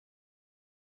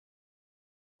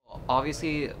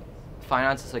obviously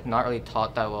finance is like not really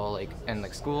taught that well like in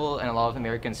like school, and a lot of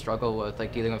Americans struggle with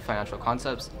like dealing with financial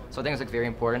concepts. So I think it's like very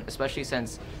important, especially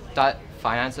since that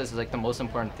finances is like the most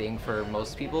important thing for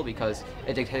most people because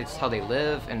it dictates how they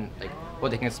live and like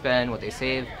what they can spend, what they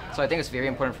save. So I think it's very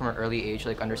important from an early age to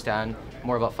like understand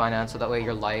more about finance, so that way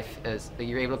your life is like,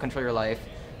 you're able to control your life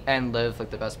and live like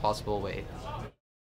the best possible way.